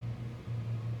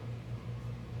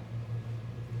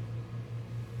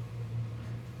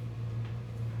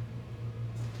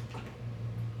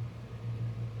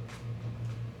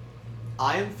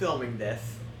I am filming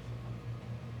this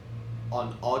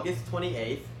on August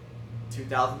 28th,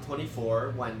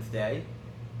 2024, Wednesday,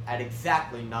 at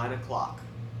exactly 9 o'clock.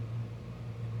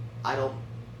 I don't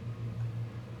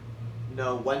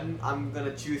know when I'm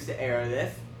gonna choose to air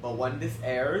this, but when this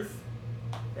airs,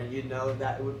 then you know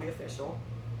that it would be official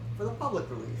for the public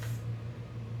release.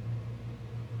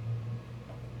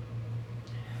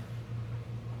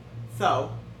 So,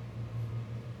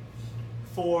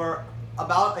 for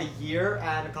about a year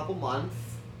and a couple months,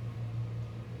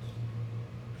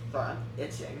 sorry, I'm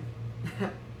itching.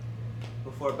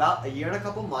 For about a year and a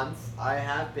couple months, I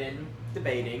have been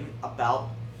debating about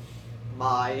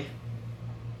my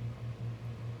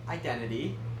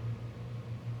identity.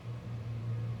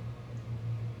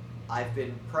 I've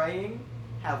been praying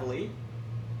heavily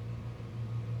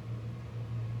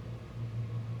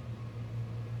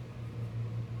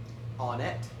on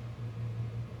it,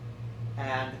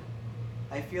 and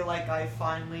I feel like I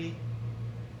finally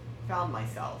found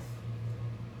myself.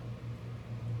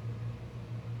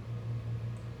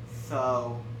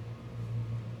 So,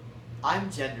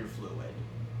 I'm gender fluid.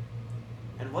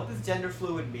 And what does gender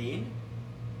fluid mean?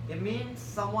 It means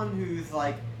someone whose,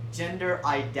 gender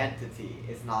identity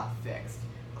is not fixed.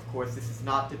 Of course, this is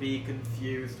not to be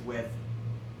confused with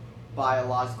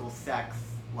biological sex,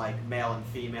 like male and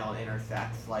female and intersex.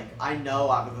 I know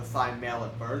I was assigned male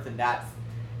at birth, and that's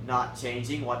not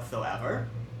changing whatsoever.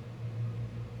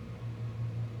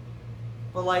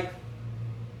 But,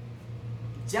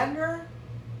 gender,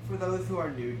 for those who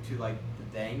are new to, the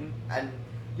thing, and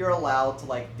you're allowed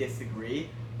to, disagree,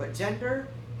 but gender,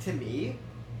 to me,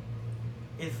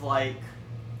 is,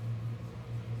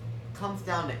 comes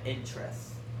down to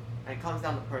interests, and it comes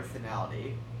down to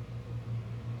personality,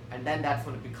 and then that's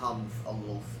when it becomes a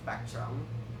little spectrum.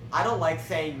 I don't like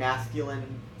saying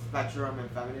masculine spectrum and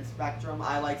feminine spectrum.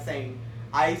 I like saying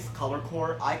I color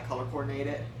coordinate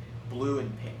it blue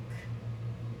and pink.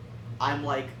 I'm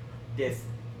this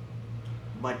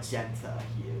magenta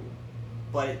hue,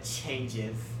 but it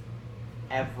changes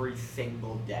every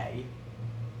single day,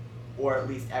 or at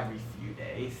least every few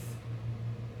days.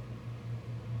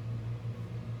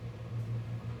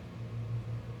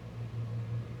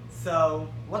 So,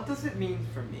 what does it mean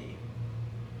for me?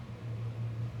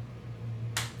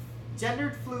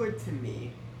 Gendered fluid to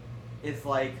me is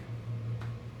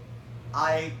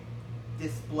I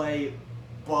display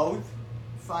both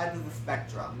sides of the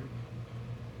spectrum,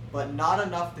 but not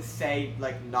enough to say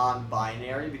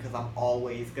non-binary, because I'm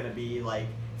always gonna be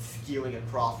skewing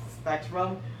across the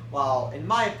spectrum. While in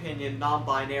my opinion,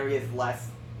 non-binary is less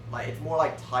it's more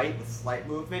tight with slight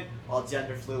movement, while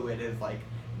gender fluid is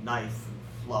nice and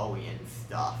flowy and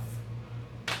stuff.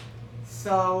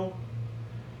 So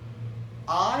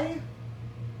I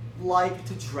like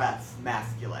to dress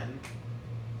masculine.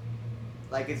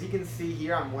 As you can see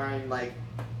here, I'm wearing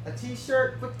a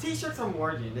t-shirt, but t-shirts are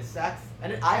more unisex,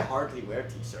 and I hardly wear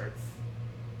t-shirts.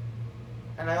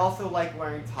 And I also like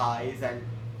wearing ties and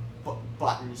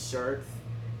button shirts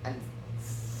and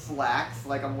slacks,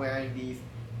 I'm wearing these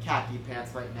khaki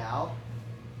pants right now.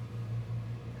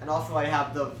 And also I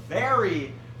have the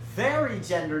very, very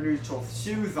gender neutral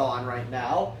shoes on right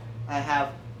now. I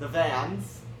have the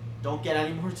Vans. Don't get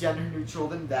any more gender neutral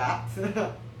than that.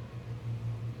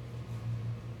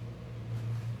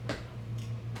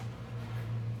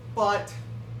 But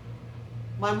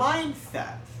my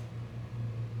mindset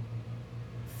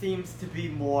seems to be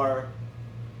more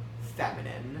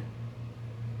feminine,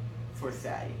 per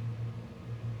se.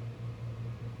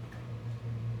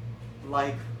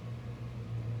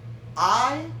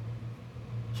 I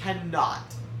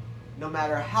cannot, no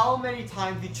matter how many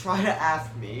times you try to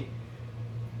ask me,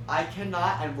 I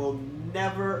cannot and will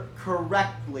never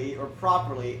correctly or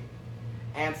properly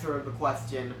answer the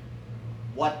question,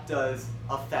 what does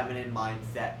a feminine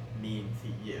mindset mean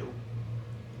to you?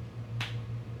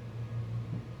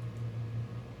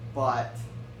 But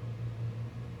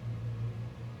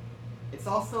it's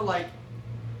also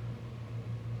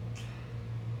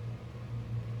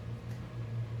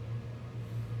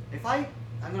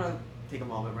I'm gonna take a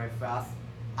moment right fast.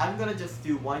 I'm gonna just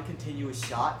do one continuous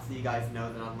shot so you guys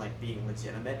know that I'm being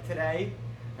legitimate today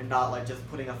and not just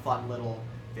putting a fun little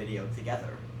video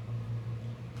together.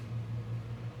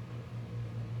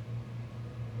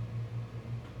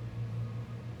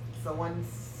 So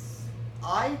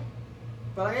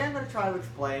but I am gonna try to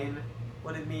explain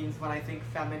what it means when I think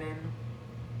feminine.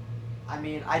 I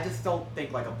mean, I just don't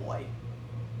think like a boy.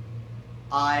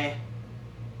 I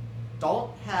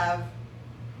don't have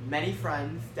many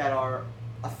friends that are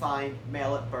assigned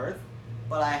male at birth,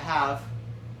 but I have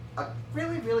a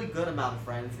really, really good amount of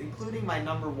friends, including my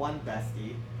 #1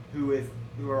 bestie,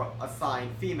 who are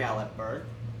assigned female at birth,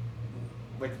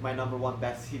 with my number one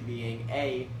bestie being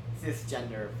a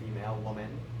cisgender female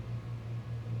woman.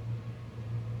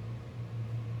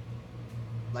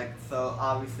 Like, so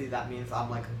obviously that means I'm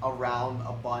like around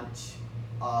a bunch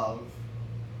of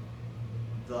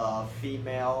the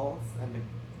females and the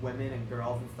women and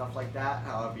girls and stuff like that,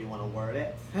 however you want to word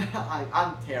it.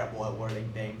 I'm terrible at wording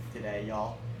things today,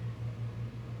 y'all.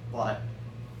 But,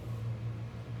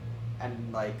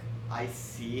 and like, I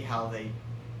see how they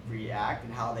react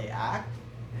and how they act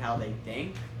and how they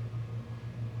think.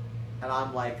 And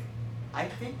I'm like, I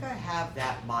think I have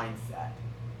that mindset.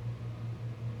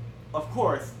 Of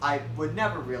course, I would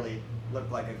never really look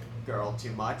like a girl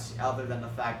too much, other than the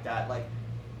fact that, like,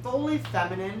 the only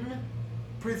feminine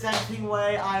presenting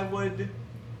way I would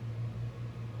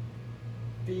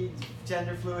be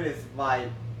gender fluid is my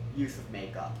use of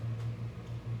makeup.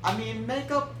 I mean,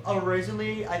 makeup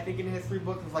originally, I think in history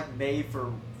books, was like made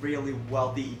for really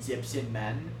wealthy Egyptian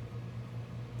men.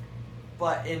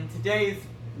 But in today's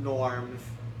norms,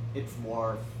 it's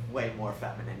way more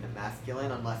feminine than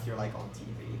masculine, unless you're like on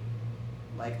TV.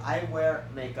 Like, I wear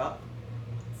makeup,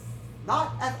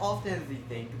 not as often as you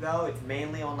think though. It's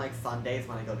mainly on like Sundays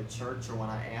when I go to church or when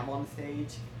I am on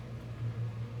stage.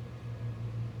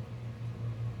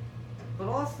 But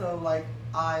also, like,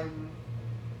 I'm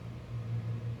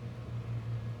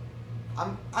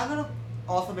gonna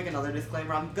also make another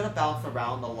disclaimer. I'm gonna bounce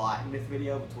around a lot in this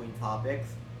video between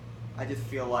topics. I just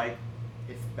feel like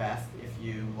it's best if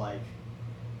you, like,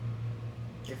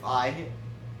 if I,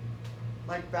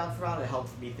 like, bounce around, it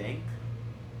helps me think.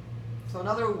 So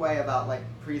another way about, like,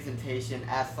 presentation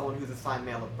as someone who's assigned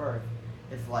male at birth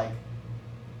is, like,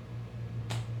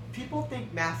 people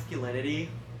think masculinity,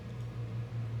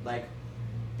 like,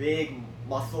 big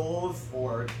muscles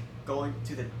or going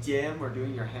to the gym or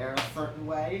doing your hair a certain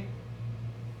way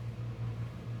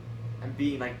and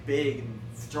being, like, big and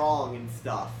strong and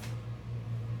stuff.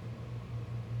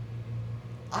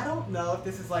 I don't know if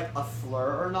this is, like, a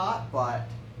slur or not, but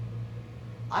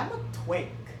I'm a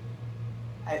twink.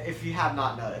 If you have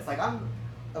not noticed. Like, I'm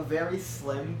a very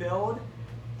slim build,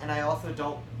 and I also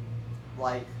don't,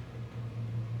 like,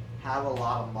 have a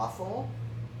lot of muscle.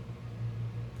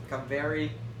 Like, I'm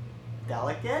very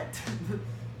delicate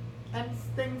and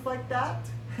things like that.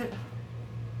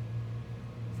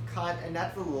 And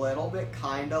that's a little bit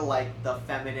kind of like the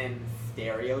feminine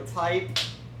stereotype,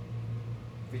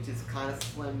 which is kind of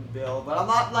slim build. But I'm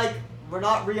not, like, we're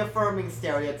not reaffirming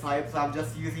stereotypes, I'm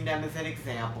just using them as an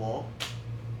example.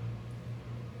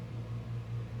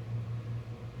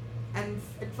 And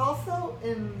it's also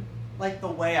in, like, the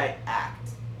way I act.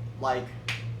 Like,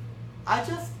 I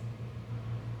just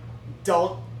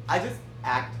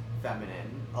act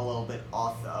feminine a little bit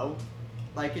also.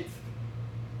 Like,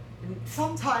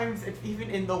 sometimes it's even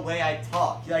in the way I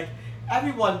talk. Like,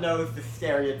 everyone knows the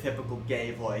stereotypical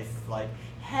gay voice. Like,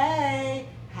 hey,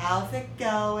 how's it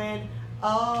going?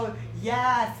 Oh,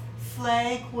 yes,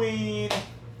 slay queen.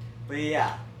 But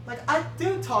yeah, like, I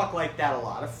do talk like that a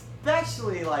lot,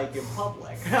 especially, like, in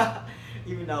public.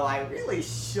 Even though I really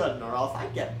shouldn't, or else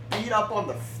I'd get beat up on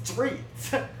the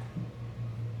streets.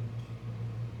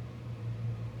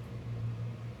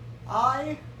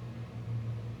 I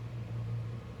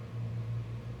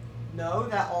know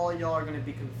that all y'all are gonna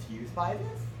be confused by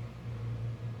this.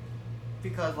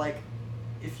 Because, like,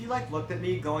 if you, like, looked at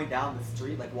me going down the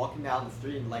street, like, walking down the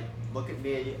street and, like, look at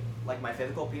me, like, my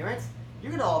physical appearance,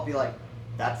 you're gonna all be like,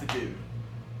 that's a dude.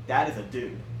 That is a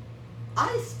dude.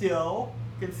 I still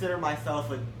consider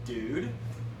myself a dude,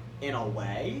 in a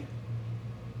way.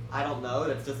 I don't know,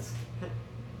 that's just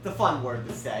the fun word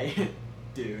to say.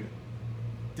 Dude.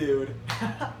 Dude.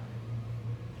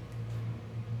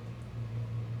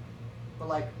 But,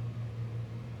 like,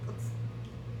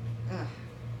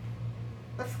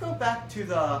 let's go back to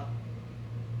the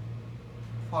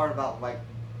part about, like,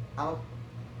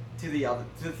 to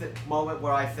the moment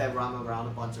where I said where I'm around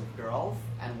a bunch of girls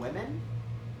and women.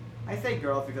 I say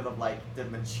girls because of, like, the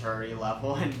maturity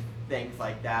level and things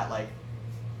like that, like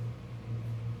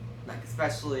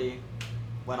especially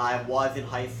when I was in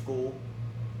high school,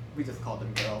 we just called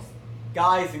them girls.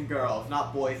 Guys and girls,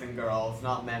 not boys and girls,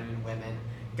 not men and women.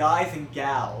 Guys and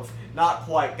gals, not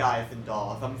quite guys and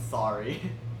dolls, I'm sorry.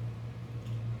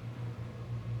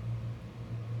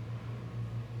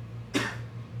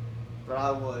 But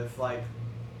I was, like,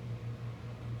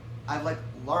 I've, like,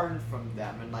 learned from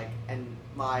them, and, like, and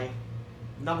my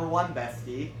number one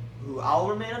bestie, who I'll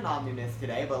remain anonymous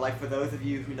today, but, like, for those of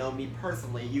you who know me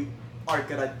personally, you are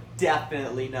gonna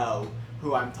definitely know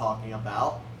who I'm talking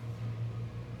about.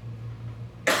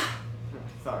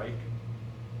 Sorry.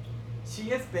 she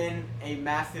has been a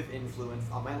massive influence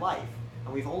on my life.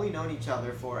 And we've only known each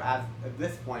other for, at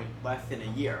this point, less than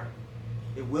a year.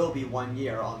 It will be 1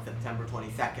 year on September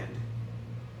 22nd.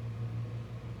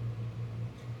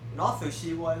 And also,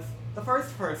 she was the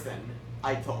first person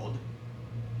I told.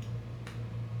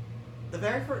 The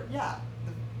very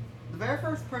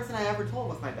first person I ever told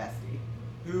was my bestie,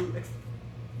 who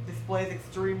displays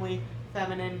extremely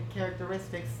feminine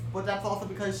characteristics, but that's also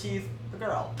because she's a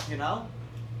girl, you know?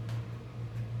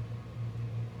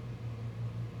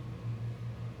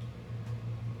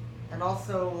 And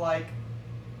also, like,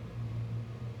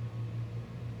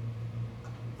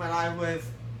 when I was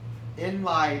in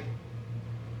my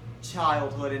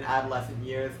childhood and adolescent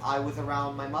years, I was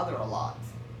around my mother a lot.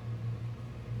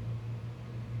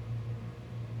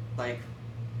 Like,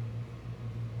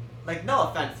 no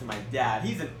offense to my dad.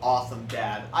 He's an awesome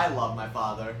dad. I love my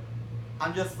father.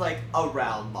 I'm just, like,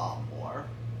 around mom more.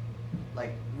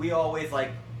 Like, we always,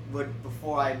 like, would,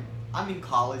 before I'm in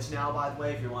college now, by the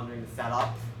way, if you're wondering the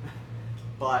setup.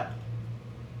 But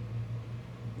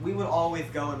we would always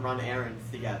go and run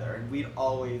errands together, and we'd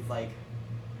always, like,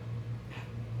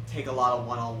 take a lot of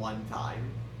one-on-one time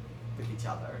with each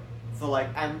other. So, like,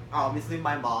 and obviously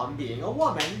my mom being a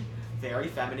woman, very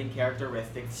feminine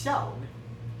characteristics shown.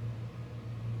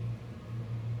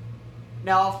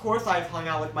 Now, of course, I've hung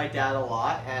out with my dad a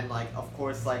lot, and, like, of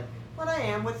course, like, when I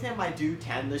am with him, I do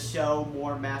tend to show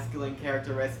more masculine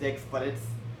characteristics, but it's,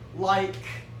 like,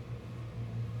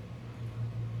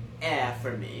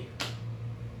 for me.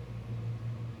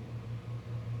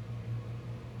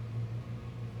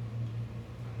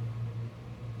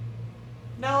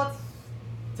 Now let's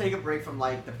take a break from,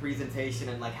 like, the presentation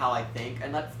and, like, how I think,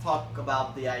 and let's talk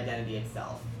about the identity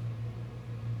itself.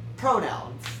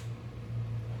 Pronouns.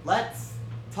 Let's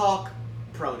talk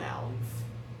pronouns.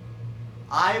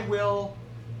 I will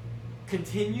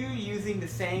continue using the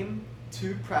same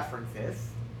two preferences.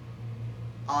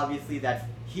 Obviously, that's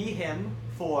he, him,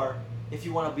 for if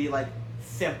you want to be, like,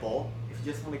 simple, if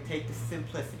you just want to take the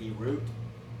simplicity route,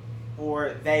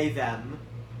 or they, them,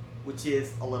 which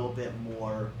is a little bit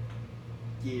more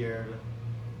geared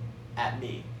at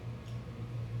me.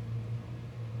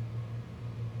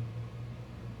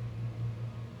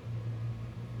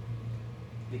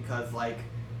 Because, like,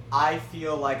 I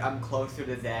feel like I'm closer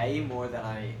to they more than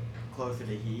I'm closer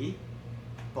to he,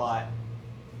 but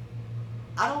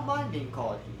I don't mind being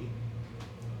called he.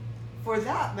 For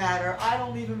that matter, I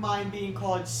don't even mind being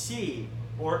called she,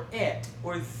 or it,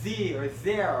 or z, or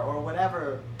there, or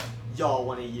whatever y'all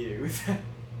want to use.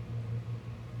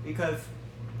 Because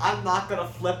I'm not gonna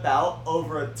flip out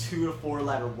over a 2 to 4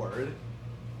 letter word.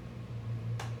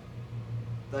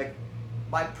 Like,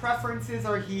 my preferences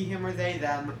are he, him, or they,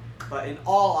 them, but in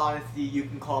all honesty, you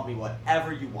can call me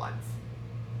whatever you want.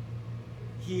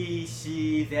 He,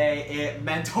 she, they, it,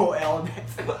 mental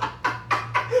illness.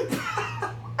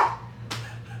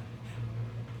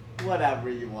 Whatever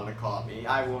you want to call me,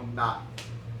 I will not.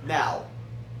 Now,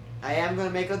 I am going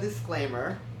to make a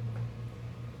disclaimer.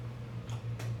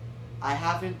 I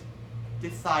haven't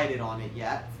decided on it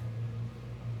yet,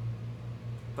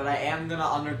 but I am going to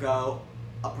undergo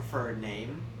a preferred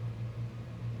name.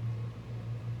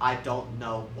 I don't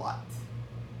know what.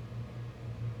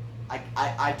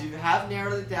 I do have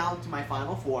narrowed it down to my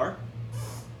final 4,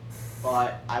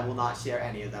 but I will not share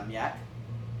any of them yet.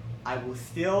 I will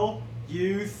still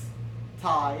use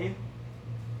Ty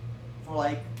for,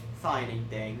 like, signing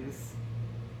things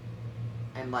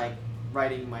and, like,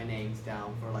 writing my names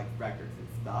down for, like, records and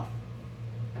stuff.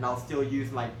 And I'll still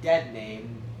use my dead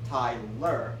name,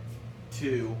 Tyler,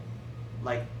 to,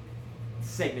 like,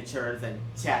 signatures and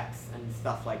checks and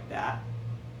stuff like that.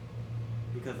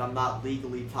 Because I'm not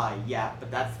legally Ty yet,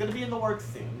 but that's gonna be in the works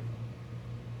soon.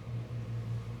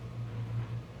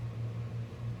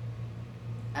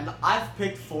 And I've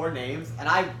picked 4 names, and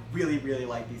I really, really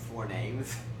like these 4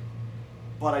 names.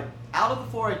 But out of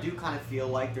the 4, I do kind of feel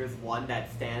like there's one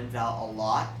that stands out a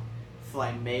lot, so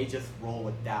I may just roll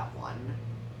with that one.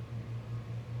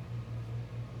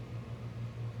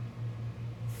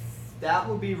 That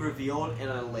will be revealed in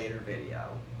a later video.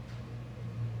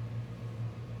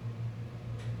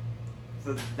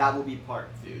 So that will be part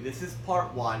 2. This is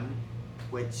part 1,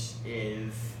 which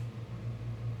is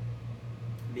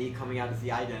me coming out as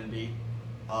the identity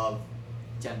of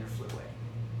gender fluid.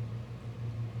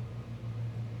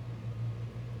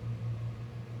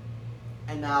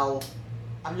 And now,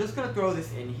 I'm just gonna throw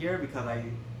this in here because I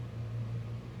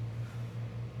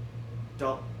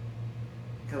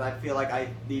feel like I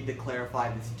need to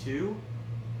clarify this too.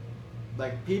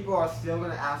 Like, people are still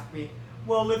gonna ask me,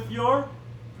 well, if you're,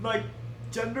 like,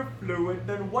 gender fluid,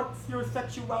 then what's your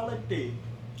sexuality?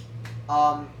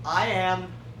 I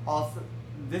am also,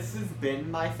 this has been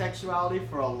my sexuality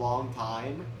for a long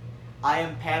time. I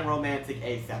am panromantic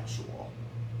asexual.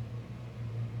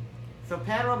 So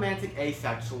panromantic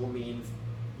asexual means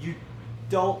you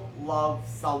don't love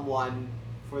someone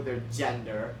for their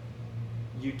gender.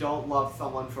 You don't love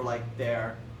someone for like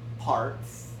their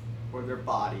parts or their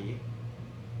body.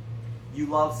 You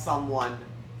love someone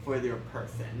for their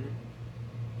person.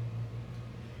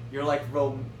 You're like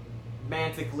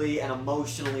romantically and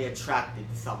emotionally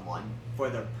attracted to someone for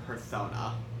their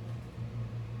persona.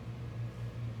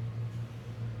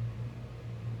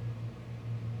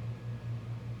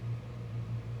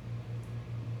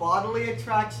 Bodily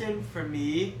attraction for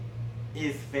me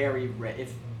is very rare.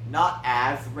 It's not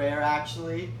as rare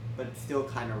actually, but it's still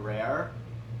kind of rare.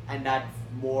 And that's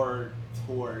more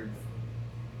towards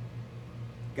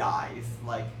guys.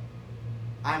 Like,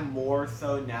 I'm more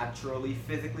so naturally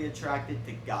physically attracted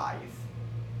to guys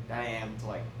than I am to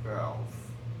like girls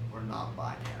or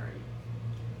non-binary.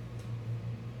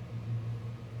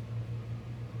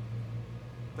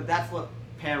 But that's what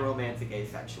panromantic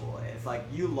asexual is. Like,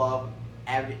 you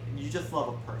just love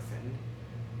a person,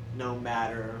 no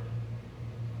matter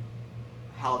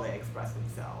how they express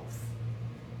themselves.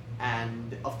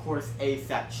 And of course,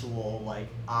 asexual, like,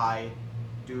 I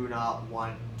do not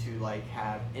want to like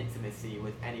have intimacy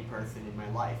with any person in my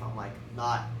life. I'm like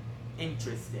not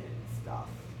interested in stuff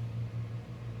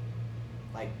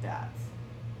like that.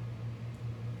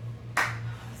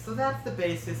 So that's the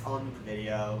basis on the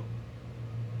video.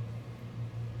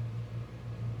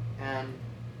 And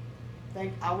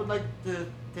I would like to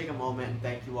take a moment and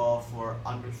thank you all for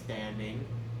understanding.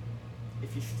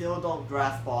 If you still don't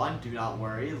grasp on, do not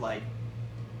worry. Like,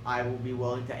 I will be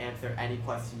willing to answer any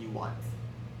question you want.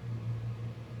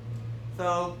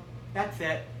 So, that's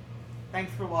it.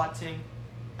 Thanks for watching,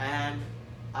 and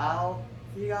I'll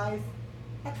see you guys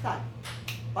next time.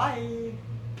 Bye!